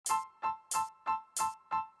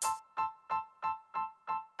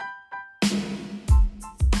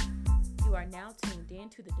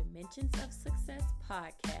to the Dimensions of Success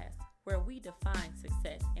podcast, where we define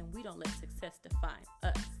success and we don't let success define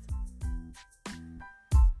us.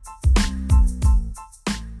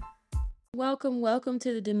 Welcome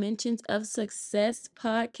to the Dimensions of Success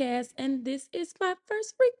podcast, and this is my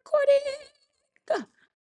first recording.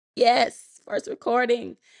 Yes, first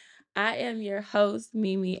recording. I am your host,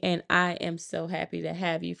 Mimi, and I am so happy to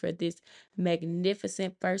have you for this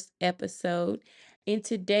magnificent first episode. In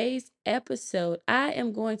today's episode, I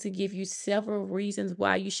am going to give you several reasons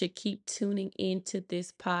why you should keep tuning into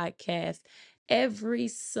this podcast every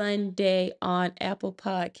Sunday on Apple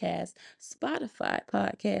Podcasts, Spotify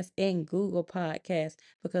Podcasts, and Google Podcasts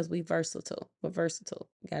because we're versatile. We're versatile.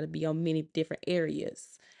 Got to be on many different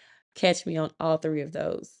areas. Catch me on all three of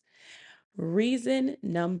those. Reason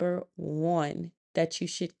number one that you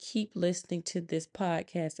should keep listening to this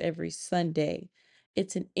podcast every Sunday.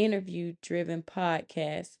 It's an interview driven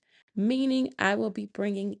podcast, meaning I will be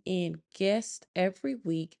bringing in guests every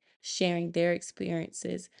week, sharing their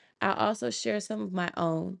experiences. I'll also share some of my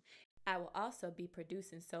own. I will also be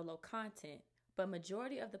producing solo content, but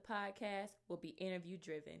majority of the podcast will be interview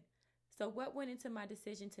driven. So what went into my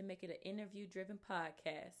decision to make it an interview driven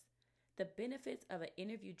podcast? The benefits of an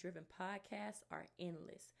interview driven podcast are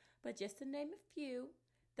endless, but just to name a few,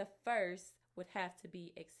 the first would have to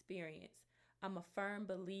be experience. I'm a firm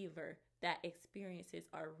believer that experiences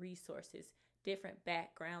are resources, different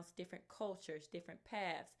backgrounds, different cultures, different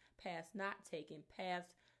paths not taken,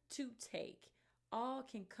 paths to take. All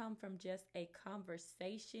can come from just a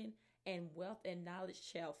conversation, and wealth and knowledge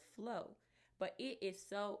shall flow. But it is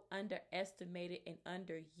so underestimated and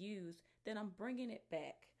underused that I'm bringing it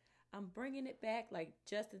back. I'm bringing it back like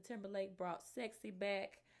Justin Timberlake brought sexy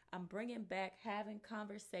back. I'm bringing back having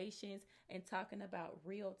conversations and talking about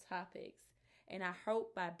real topics. And I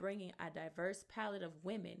hope by bringing a diverse palette of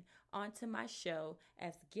women onto my show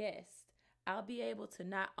as guests, I'll be able to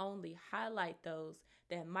not only highlight those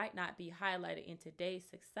that might not be highlighted in today's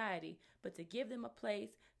society, but to give them a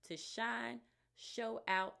place to shine, show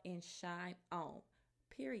out, and shine on.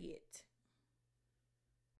 Period.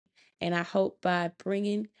 And I hope by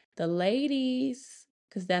bringing the ladies,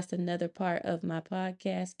 because that's another part of my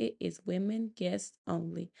podcast, it is women guests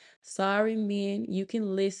only. Sorry, men, you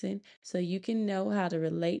can listen so you can know how to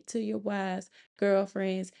relate to your wives,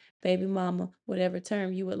 girlfriends, baby mama, whatever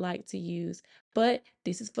term you would like to use. But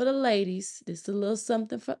this is for the ladies. This is a little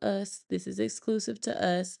something for us. This is exclusive to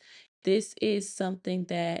us. This is something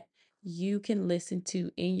that you can listen to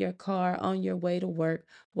in your car on your way to work,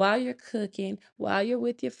 while you're cooking, while you're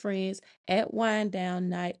with your friends, at wind down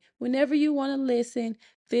night, whenever you want to listen,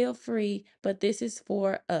 feel free. But this is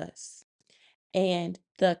for us. And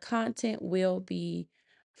the content will be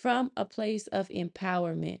from a place of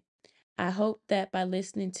empowerment. I hope that by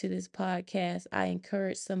listening to this podcast, I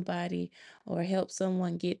encourage somebody or help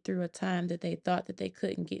someone get through a time that they thought that they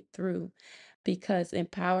couldn't get through, because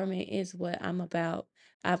empowerment is what I'm about.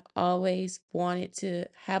 I've always wanted to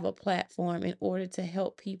have a platform in order to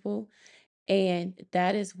help people, and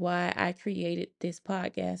that is why I created this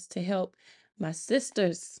podcast to help my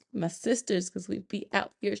sisters, because we be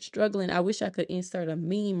out here struggling. I wish I could insert a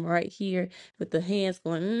meme right here with the hands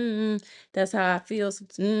going, that's how I feel.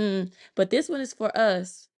 But this one is for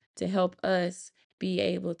us to help us be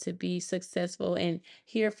able to be successful and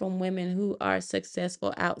hear from women who are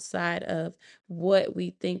successful outside of what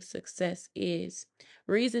we think success is.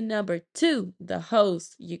 Reason number two, the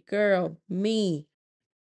host, your girl, me,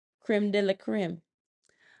 creme de la creme.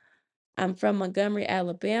 I'm from Montgomery,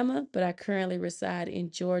 Alabama, but I currently reside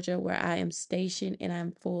in Georgia where I am stationed and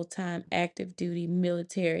I'm full-time active duty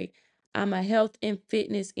military. I'm a health and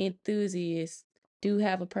fitness enthusiast. Do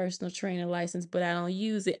have a personal trainer license, but I don't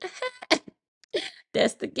use it.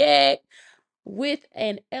 That's the gag. With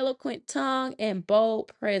an eloquent tongue and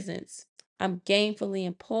bold presence. I'm gainfully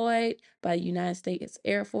employed by the United States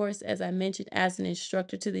Air Force, as I mentioned, as an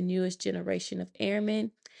instructor to the newest generation of airmen.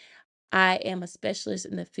 I am a specialist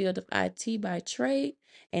in the field of IT by trade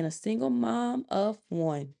and a single mom of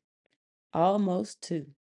one, almost two,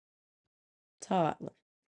 toddler.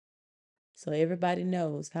 So everybody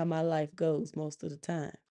knows how my life goes most of the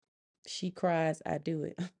time. She cries, I do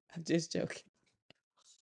it. I'm just joking.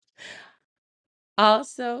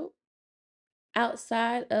 Also,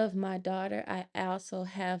 outside of my daughter, I also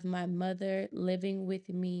have my mother living with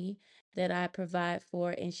me that I provide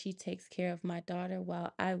for, and she takes care of my daughter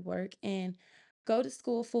while I work and go to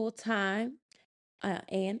school full time,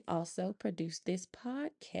 and also produce this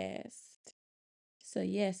podcast. So,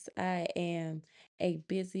 yes, I am a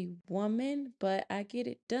busy woman, but I get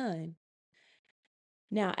it done.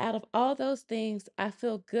 Now, out of all those things, I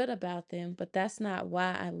feel good about them, but that's not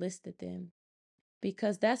why I listed them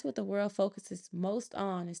because that's what the world focuses most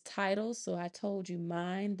on is titles. So I told you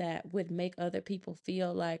mine that would make other people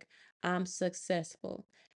feel like I'm successful.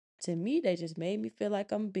 To me, they just made me feel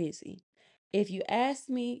like I'm busy. If you asked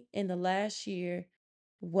me in the last year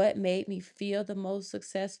what made me feel the most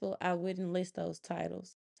successful, I wouldn't list those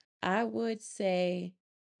titles. I would say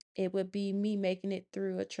it would be me making it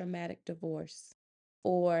through a traumatic divorce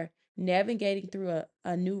or navigating through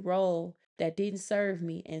a new role that didn't serve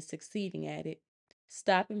me and succeeding at it.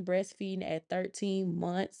 Stopping breastfeeding at 13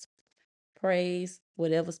 months, praise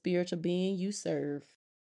whatever spiritual being you serve,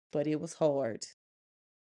 but it was hard.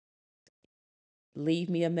 Leave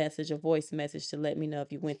me a message, a voice message to let me know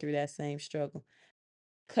if you went through that same struggle.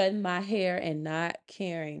 Cutting my hair and not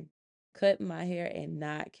caring. Cutting my hair and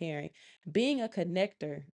not caring. Being a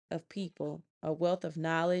connector of people, a wealth of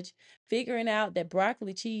knowledge, figuring out that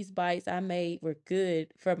broccoli cheese bites I made were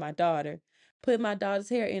good for my daughter. Put my daughter's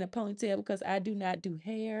hair in a ponytail because I do not do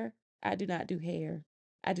hair. I do not do hair.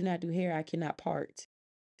 I do not do hair. I cannot part.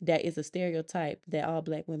 That is a stereotype that all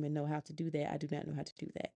black women know how to do that. I do not know how to do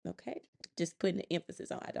that. Okay. Just putting the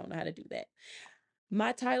emphasis on I don't know how to do that.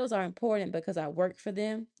 My titles are important because I work for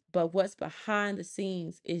them, but what's behind the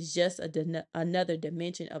scenes is just another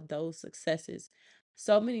dimension of those successes.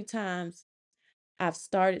 So many times I've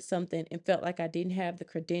started something and felt like I didn't have the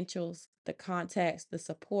credentials, the contacts, the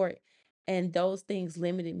support, and those things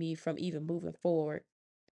limited me from even moving forward.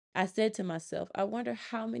 I said to myself, I wonder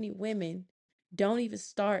how many women don't even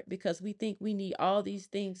start because we think we need all these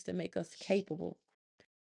things to make us capable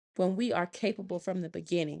when we are capable from the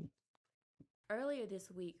beginning. Earlier this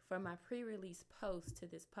week, for my pre release post to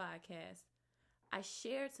this podcast, I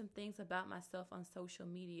shared some things about myself on social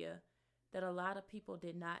media that a lot of people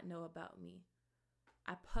did not know about me.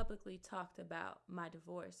 I publicly talked about my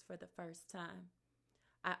divorce for the first time.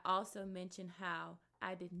 I also mentioned how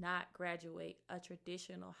I did not graduate a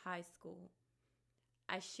traditional high school.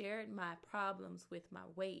 I shared my problems with my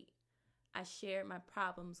weight. I shared my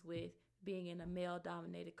problems with being in a male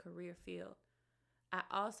dominated career field. I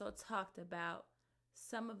also talked about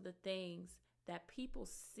some of the things that people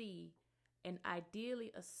see and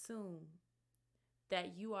ideally assume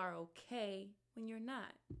that you are okay when you're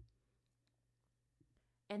not.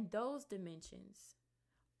 And those dimensions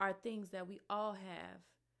are things that we all have,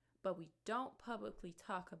 but we don't publicly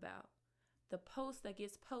talk about. The post that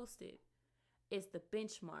gets posted is the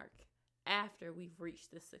benchmark after we've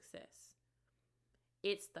reached the success.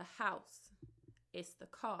 It's the house, it's the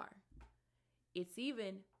car, it's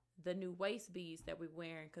even the new waist beads that we're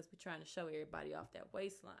wearing because we're trying to show everybody off that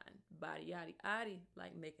waistline. Body yaddy yaddy,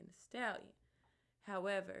 like Megan Thee Stallion.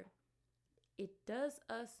 However, it does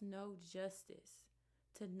us no justice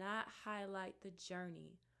to not highlight the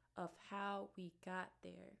journey of how we got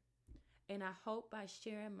there. And I hope by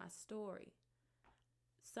sharing my story,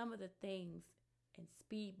 some of the things and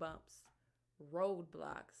speed bumps,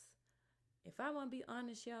 roadblocks, if I want to be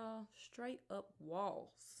honest, y'all, straight up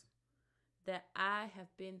walls that I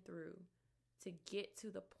have been through to get to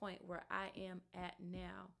the point where I am at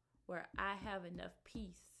now, where I have enough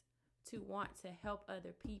peace to want to help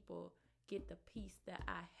other people get the peace that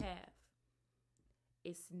I have.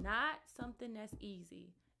 It's not something that's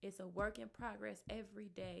easy. It's a work in progress every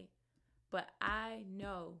day, but I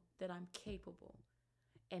know that I'm capable.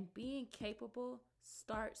 And being capable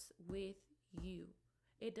starts with you.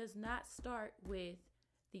 It does not start with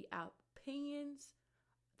the opinions,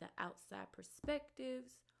 the outside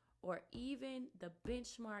perspectives, or even the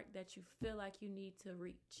benchmark that you feel like you need to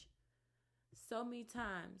reach. So many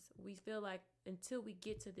times we feel like until we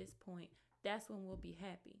get to this point, that's when we'll be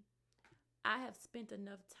happy. I have spent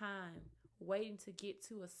enough time waiting to get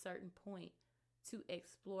to a certain point to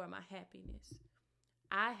explore my happiness.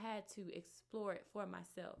 I had to explore it for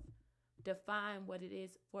myself, define what it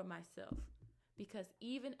is for myself. Because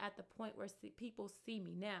even at the point where people see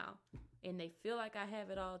me now and they feel like I have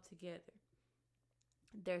it all together,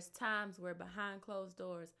 there's times where behind closed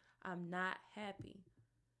doors, I'm not happy.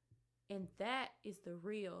 And that is the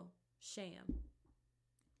real sham.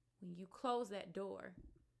 When you close that door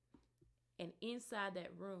and inside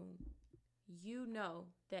that room, you know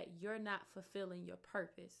that you're not fulfilling your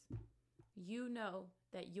purpose. You know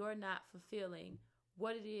that you're not fulfilling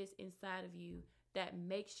what it is inside of you that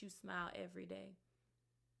makes you smile every day.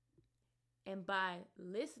 And by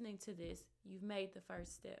listening to this, you've made the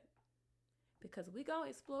first step. Because we're going to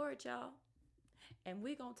explore it, y'all. And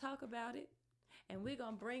we're going to talk about it. And we're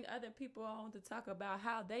going to bring other people on to talk about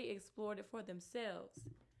how they explored it for themselves.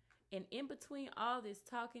 And in between all this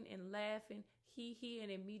talking and laughing,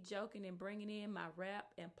 and me joking and bringing in my rap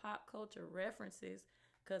and pop culture references,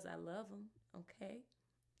 because I love them, okay?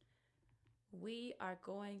 We are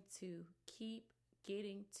going to keep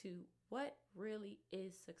getting to what really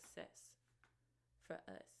is success for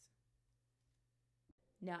us.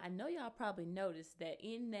 Now, I know y'all probably noticed that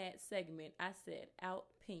in that segment, I said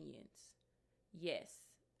opinions. Yes,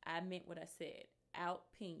 I meant what I said.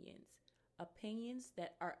 Opinions. Opinions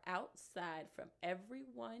that are outside from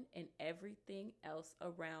everyone and everything else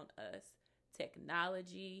around us.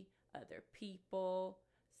 Technology, other people,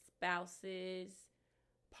 spouses,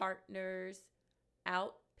 partners,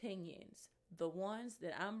 opinions. The ones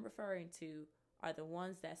that I'm referring to are the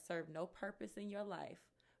ones that serve no purpose in your life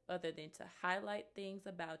other than to highlight things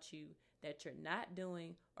about you that you're not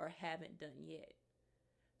doing or haven't done yet.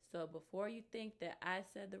 So before you think that I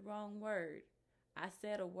said the wrong word, I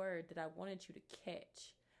said a word that I wanted you to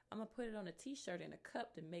catch. I'm going to put it on a t-shirt and a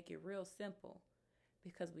cup to make it real simple,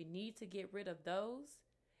 because we need to get rid of those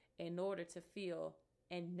in order to feel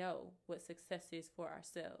and know what success is for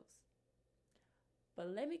ourselves. But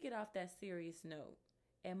let me get off that serious note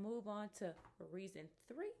and move on to reason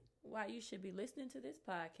 3 why you should be listening to this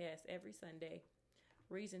podcast every Sunday.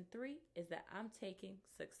 Reason 3 is that I'm taking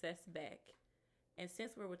success back. And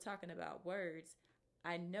since we were talking about words,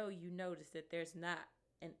 I know you noticed that there's not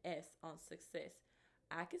an S on success.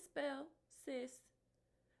 I can spell sis,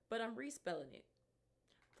 but I'm respelling it.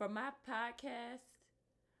 For my podcast,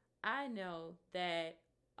 I know that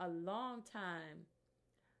a long time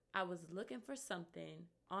I was looking for something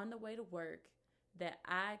on the way to work that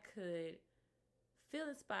I could feel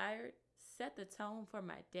inspired, set the tone for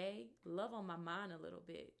my day, love on my mind a little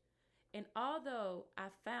bit. And although I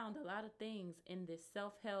found a lot of things in this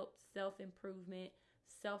self-help, self-improvement,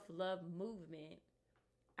 self-love movement,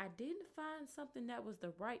 I didn't find something that was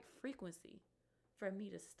the right frequency for me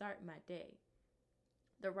to start my day.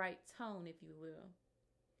 The right tone, if you will.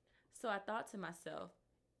 So I thought to myself,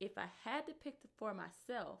 if I had to pick for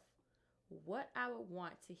myself what I would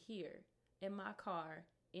want to hear in my car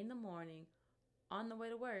in the morning on the way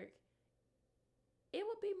to work, it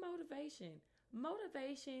would be motivation.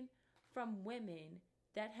 Motivation from women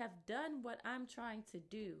that have done what I'm trying to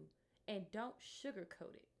do and don't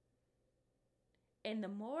sugarcoat it. And the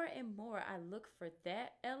more and more I look for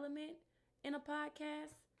that element in a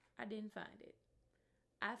podcast, I didn't find it.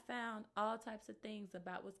 I found all types of things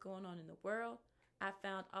about what's going on in the world. I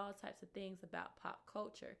found all types of things about pop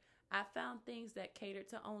culture. I found things that catered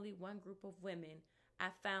to only one group of women. I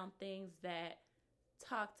found things that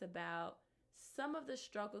talked about some of the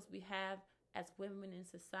struggles we have as women in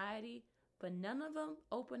society, but none of them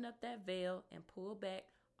opened up that veil and pulled back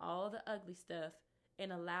all the ugly stuff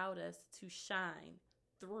and allowed us to shine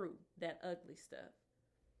through that ugly stuff.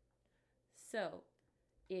 So,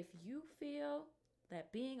 if you feel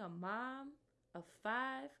that being a mom of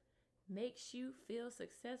 5 makes you feel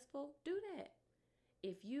successful, do that.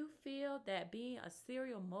 If you feel that being a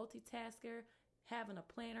serial multitasker, having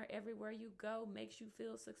a planner everywhere you go makes you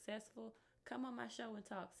feel successful, come on my show and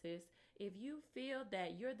talk, sis. If you feel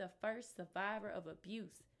that you're the first survivor of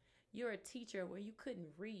abuse, you're a teacher where you couldn't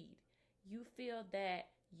read, you feel that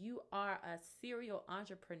you are a serial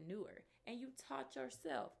entrepreneur and you taught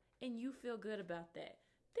yourself and you feel good about that,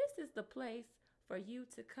 this is the place for you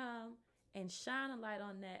to come and shine a light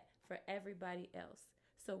on that for everybody else,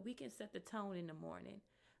 so we can set the tone in the morning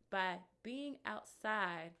by being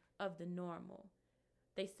outside of the normal.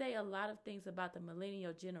 They say a lot of things about the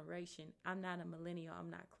millennial generation. I'm not a millennial. I'm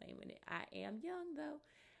not claiming it. I am young, though.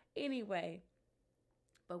 Anyway,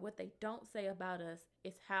 but what they don't say about us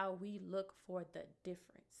is how we look for the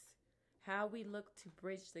difference, how we look to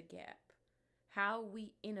bridge the gap, how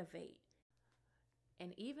we innovate.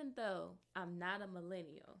 And even though I'm not a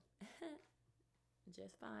millennial,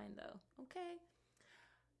 just fine though, okay?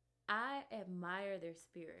 I admire their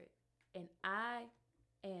spirit, and I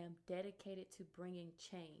am dedicated to bringing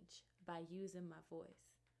change by using my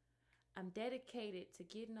voice. I'm dedicated to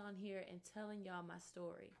getting on here and telling y'all my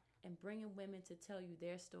story and bringing women to tell you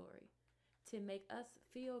their story, to make us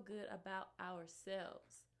feel good about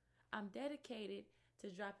ourselves. I'm dedicated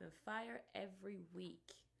to dropping fire every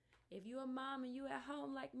week. If you a mom and you at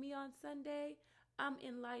home like me on Sunday, I'm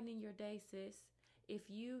enlightening your day, sis. If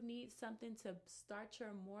you need something to start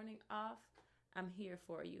your morning off, I'm here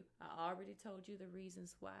for you. I already told you the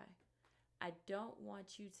reasons why. I don't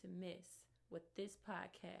want you to miss what this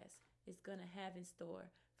podcast is going to have in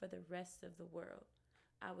store for the rest of the world.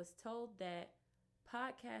 I was told that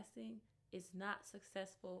podcasting is not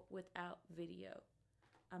successful without video.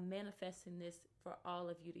 I'm manifesting this for all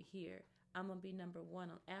of you to hear. I'm going to be number one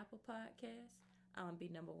on Apple Podcasts. I'm going to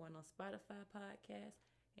be number one on Spotify Podcasts.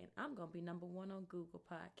 And I'm going to be number one on Google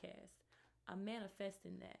Podcasts. I'm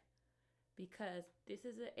manifesting that because this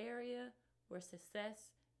is an area where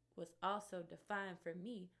success was also defined for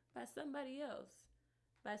me by somebody else.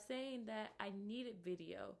 By saying that I needed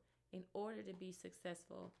video in order to be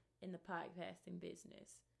successful in the podcasting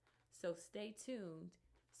business. So stay tuned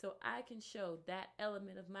so I can show that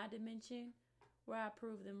element of my dimension where I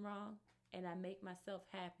prove them wrong and I make myself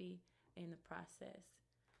happy in the process.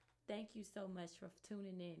 Thank you so much for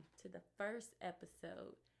tuning in to the first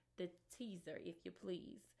episode, the teaser, if you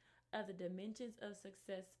please, of the Dimensions of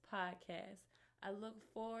Success podcast. I look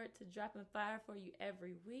forward to dropping fire for you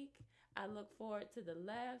every week. I look forward to the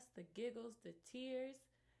laughs, the giggles, the tears,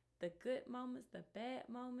 the good moments, the bad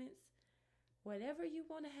moments. Whatever you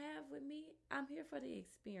want to have with me, I'm here for the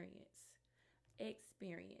experience.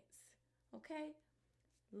 Okay?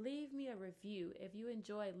 Leave me a review if you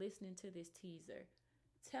enjoy listening to this teaser.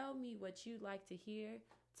 Tell me what you'd like to hear.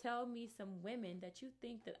 Tell me some women that you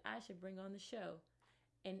think that I should bring on the show.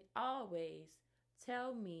 And always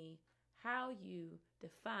tell me how you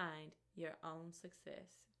defined your own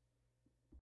success.